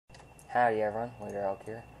Howdy everyone, Leader Elk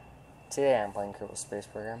here. Today I'm playing Kerbal Space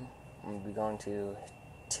Program. I'm going to be going to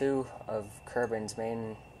 2 of Kerbal's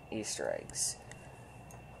main Easter eggs.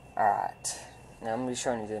 Alright, now I'm going to be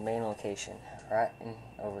showing you the main location. Right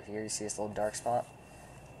over here you see this little dark spot.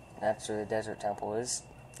 That's where the desert temple is.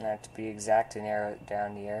 Now to be exact and narrow it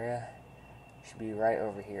down the area, it should be right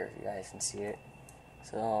over here if you guys can see it.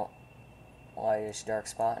 So, lightish dark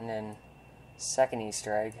spot, and then second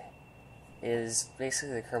Easter egg is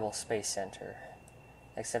basically the Kerbal Space Center.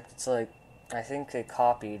 Except it's like, I think they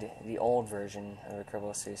copied the old version of the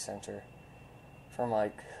Kerbal Space Center from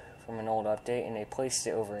an old update, and they placed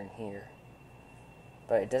it over in here.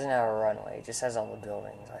 But it doesn't have a runway, it just has all the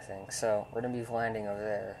buildings, I think. So we're going to be landing over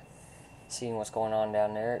there, seeing what's going on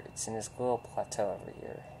down there. It's in this little plateau over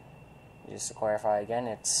here. Just to clarify again,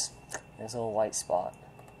 it's in this little white spot.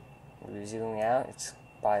 We'll be zooming out, it's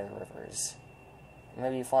by the rivers.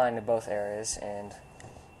 Maybe you fly into both areas, and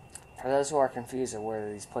for those who are confused of where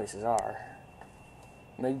these places are,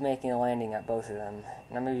 maybe making a landing at both of them.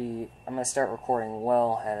 And I'm going to start recording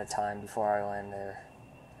well ahead of time before I land there,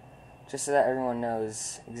 just so that everyone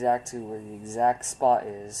knows exactly where the exact spot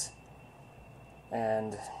is,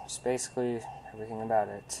 and just basically everything about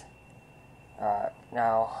it. Alright,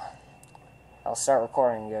 now I'll start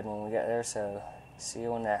recording again when we get there, so see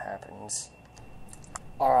you when that happens.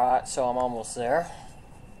 Alright, so I'm almost there.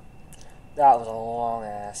 That was a long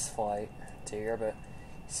ass flight to here, but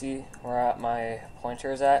see where my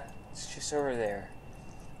pointer is at? It's just over there.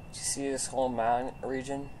 Do you see this whole mountain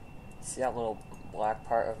region? See that little black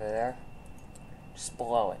part over there? Just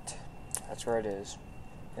below it. That's where it is.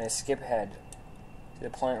 I'm going to skip ahead to the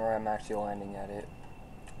point where I'm actually landing at it.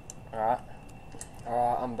 Alright.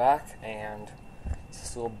 I'm back, and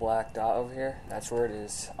this little black dot over here, that's where it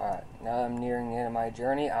is. Alright, now that I'm nearing the end of my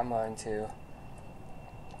journey, I'm going to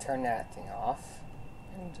turn that thing off.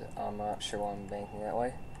 And I'm not sure why I'm banking that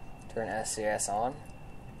way. Turn SCS on.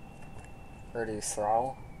 Reduce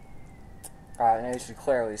throttle. Alright, now you should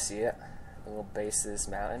clearly see it. The little base of this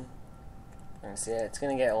mountain. You can see it. It's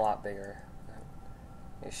going to get a lot bigger.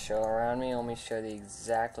 Just show around me. Let me show the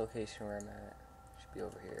exact location where I'm at. It should be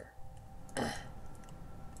over here.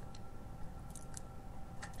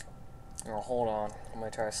 Now hold on. I'm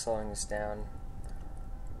going to try slowing this down,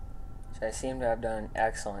 which I seem to have done an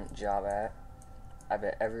excellent job at. I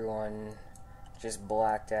bet everyone just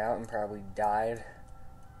blacked out and probably died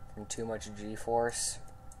from too much G-force.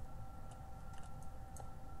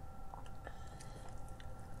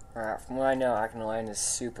 Alright, from what I know, I can land this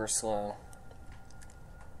super slow.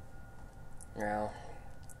 Now,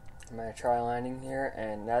 I'm going to try landing here,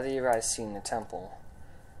 and now that you guys seen the temple,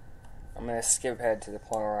 I'm going to skip ahead to the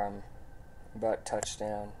point where I'm about to touch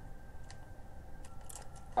down.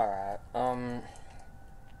 Alright, I'm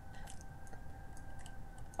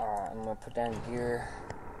going to put down here.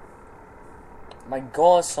 My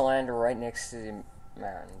goal is to land right next to the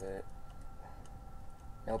mountain, but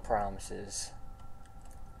no promises.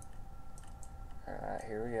 Alright,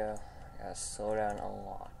 here we go. I gotta slow down a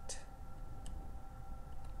lot.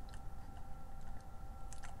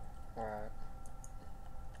 Alright.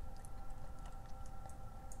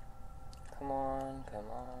 Come on, come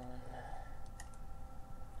on.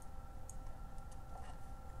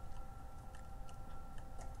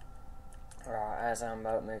 Alright, as I'm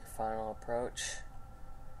about to make a final approach,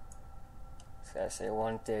 just gotta say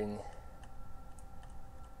one thing.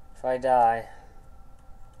 If I die,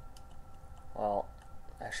 well,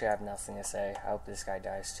 actually I have nothing to say. I hope this guy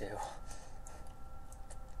dies too.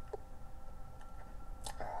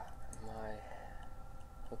 Am I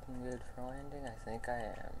looking good for landing? I think I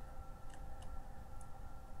am.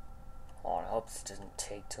 Oh, I hope this doesn't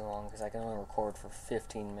take too long, because I can only record for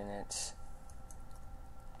 15 minutes.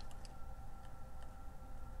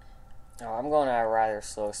 Oh, I'm going at a rather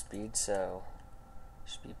slow speed, so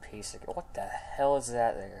should be pacing. What the hell is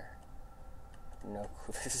that there? No,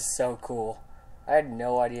 this is so cool. I had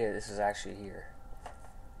no idea this was actually here.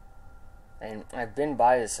 And I've been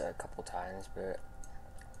by this a couple times, but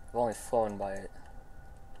I've only flown by it.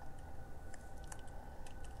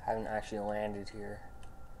 I haven't actually landed here.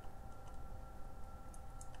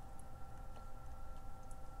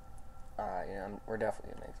 We're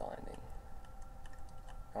definitely gonna make the landing.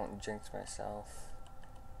 Don't jinx myself.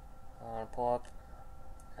 I want to pull up.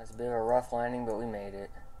 That's a bit of a rough landing, but we made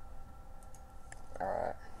it.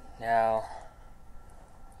 Alright. Now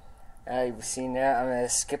you've seen that, I'm going to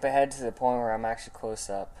skip ahead to the point where I'm actually close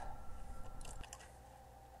up.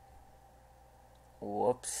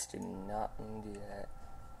 Whoops, did not mean to do that.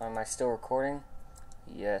 Am I still recording?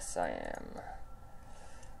 Yes, I am.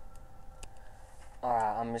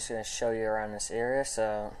 Alright, I'm just going to show you around this area.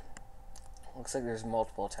 So Looks like there's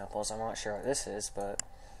multiple temples. I'm not sure what this is, but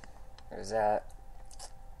there's that.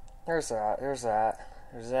 There's that. There's that.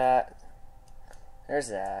 There's that. There's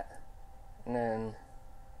that. And then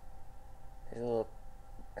there's a little,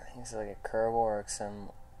 I think it's like a Kerbal or like some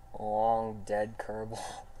long dead Kerbal.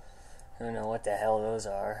 I don't know what the hell those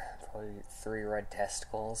are. Probably 3 red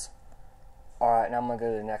testicles. Alright, now I'm gonna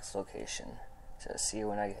go to the next location. So see you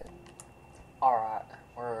when I get it. Alright,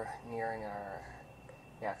 we're nearing our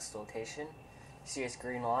next location. See this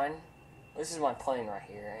green line? This is my plane right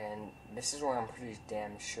here, and this is where I'm pretty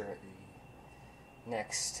damn sure the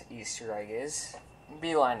next Easter egg is. I'll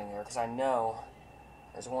be landing there because I know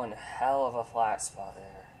there's one hell of a flat spot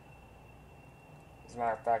there. As a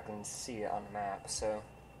matter of fact, I can see it on the map. So,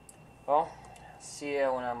 well, see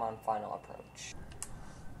you when I'm on final approach.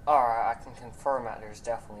 Alright, I can confirm that there's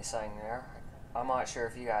definitely something there. I'm not sure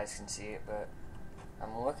if you guys can see it, but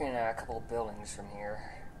I'm looking at a couple buildings from here.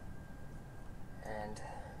 And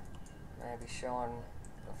maybe showing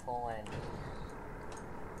the full landing.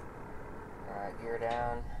 Alright, gear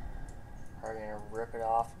down. Probably gonna rip it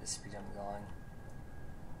off at the speed I'm going.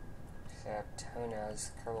 Except, who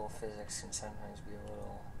knows, Kerbal physics can sometimes be a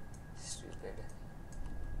little stupid.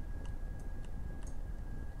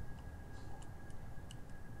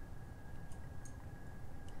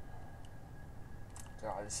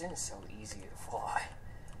 God, this thing is so easy to fly.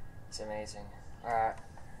 It's amazing. Alright.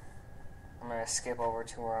 I'm gonna skip over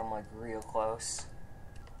to where I'm like real close.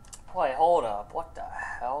 Wait, hold up. What the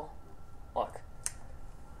hell? Look.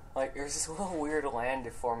 Like, there's this little weird land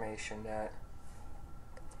deformation that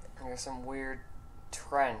there's some weird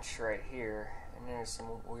trench right here, and there's some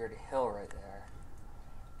weird hill right there.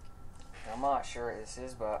 I'm not sure what this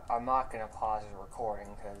is, but I'm not gonna pause the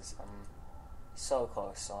recording because I'm so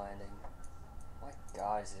close to landing. My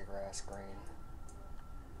God, is the grass green?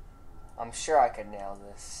 I'm sure I could nail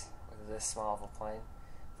this with this small of a plane.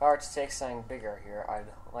 If I were to take something bigger here,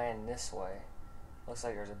 I'd land this way. Looks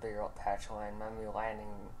like there's a bigger patch of land. I'm gonna be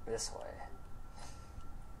landing this way.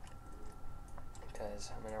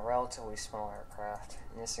 Because I'm in a relatively small aircraft,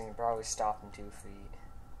 and this thing can probably stop in 2 feet.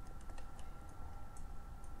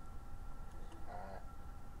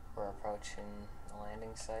 We're approaching the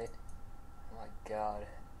landing site. Oh my God.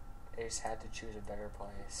 I just had to choose a better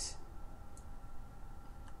place.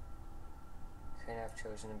 Couldn't have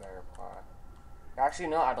chosen a better plot. Actually,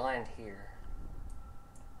 no, I'd land here.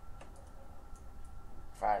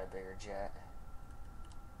 If I had a bigger jet.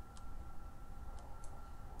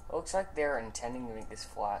 It looks like they're intending to make this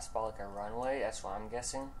flat spot like a runway. That's what I'm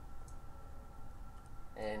guessing.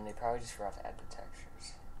 And they probably just forgot to add the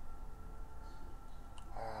textures.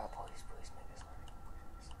 Please make this landing.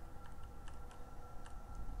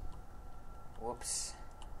 Whoops.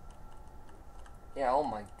 Yeah, oh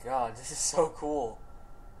my God, this is so cool.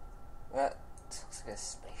 That looks like a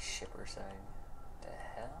spaceship or something. What the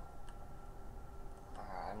hell?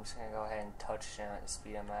 Alright, I'm just gonna go ahead and touch down at the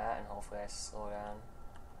speed I'm at, and hopefully I slow down.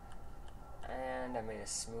 And I made a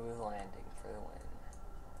smooth landing for the win.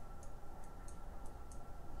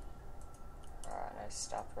 Alright, I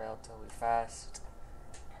stopped relatively fast.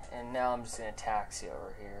 And now I'm just gonna taxi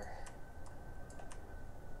over here.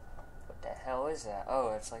 What the hell is that?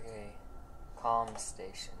 Oh, it's like a comm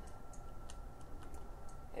station.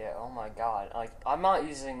 Yeah, oh my God. Like, I'm not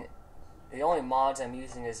using, the only mods I'm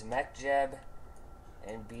using is MechJeb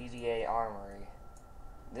and BDA Armory.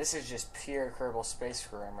 This is just pure Kerbal Space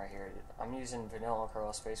Program right here. I'm using vanilla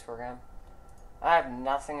Kerbal Space Program. I have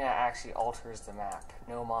nothing that actually alters the map.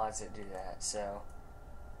 No mods that do that, so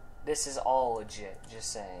this is all legit,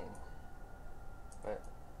 just saying. But,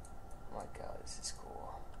 oh my God, this is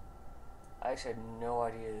cool. I actually had no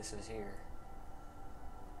idea this was here.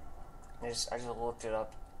 I just looked it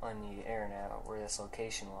up on the internet where this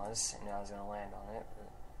location was, and I was going to land on it.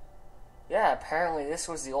 But yeah, apparently this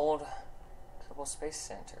was the old Kerbal Space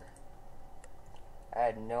Center. I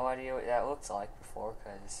had no idea what that looked like before,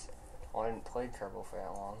 because I didn't play Kerbal for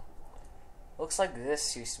that long. Looks like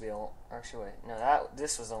this used to be a, actually wait, no,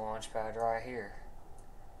 this was a launch pad right here.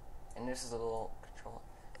 And this is a little control.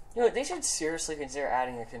 You know what, they should seriously consider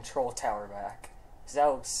adding a control tower back, because that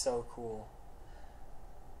looks so cool.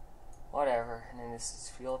 Whatever, and then this is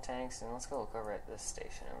fuel tanks, and let's go look over at this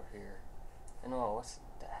station over here. And oh, what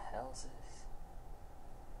the hell is this?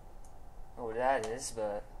 Oh, what that is,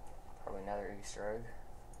 but probably another Easter egg.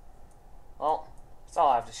 Well, that's all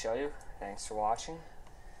I have to show you. Thanks for watching,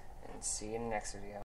 and see you in the next video.